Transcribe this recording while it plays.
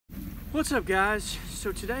What's up, guys?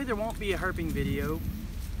 So today there won't be a herping video.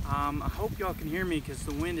 I hope y'all can hear me because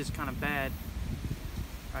the wind is kind of bad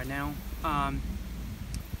right now. There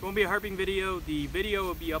won't be a herping video. The video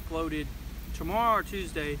will be uploaded tomorrow or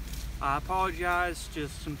Tuesday. I apologize,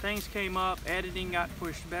 just some things came up, editing got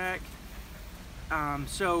pushed back.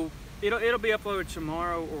 So it'll be uploaded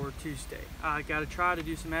tomorrow or Tuesday. I gotta try to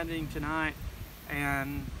do some editing tonight,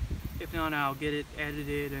 and if not, I'll get it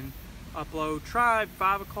edited and upload. Try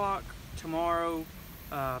 5 o'clock tomorrow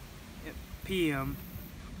p.m.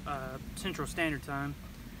 Central Standard Time.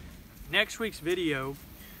 Next week's video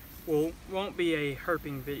won't be a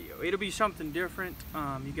herping video. It'll be something different.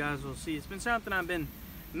 You guys will see. It's been something I've been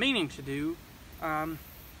meaning to do.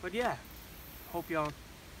 But yeah, hope y'all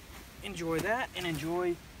enjoy that and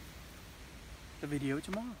enjoy the video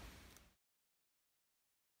tomorrow.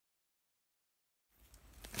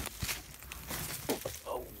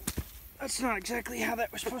 Oh, that's not exactly how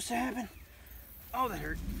that was supposed to happen. Oh, that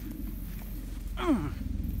hurt.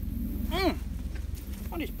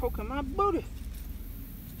 What is poking my booty?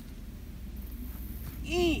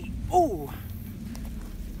 Oh!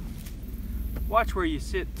 Watch where you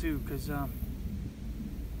sit too, cause that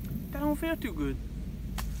don't feel too good.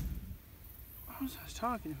 I was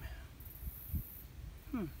talking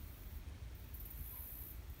to me.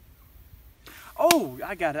 Oh,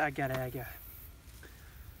 I got it. I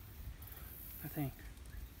think.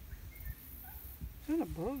 Is that a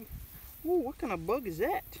bug? Oh, what kind of bug is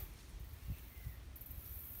that?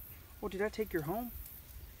 Oh, did I take your home?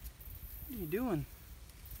 What are you doing?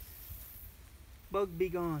 Bug, be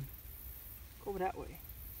gone. Go over that way.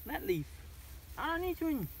 That leaf. I don't need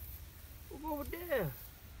to. Go over there.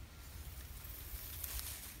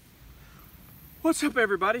 What's up,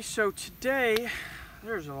 everybody? So today,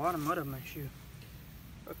 there's a lot of mud on my shoe.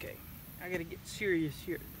 Okay, I gotta get serious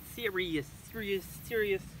here. Serious. I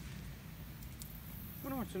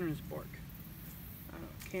wonder what's under this bark. I don't know,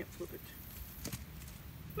 can't flip it.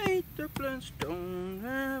 Meet the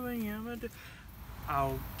Flintstones.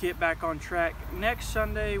 I'll get back on track next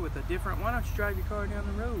Sunday with a different. Why don't you drive your car down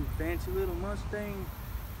the road? Fancy little Mustang.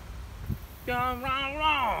 Gone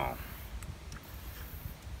wrong.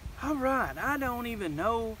 Alright, I don't even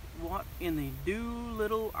know what in the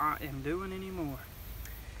doolittle I am doing anymore.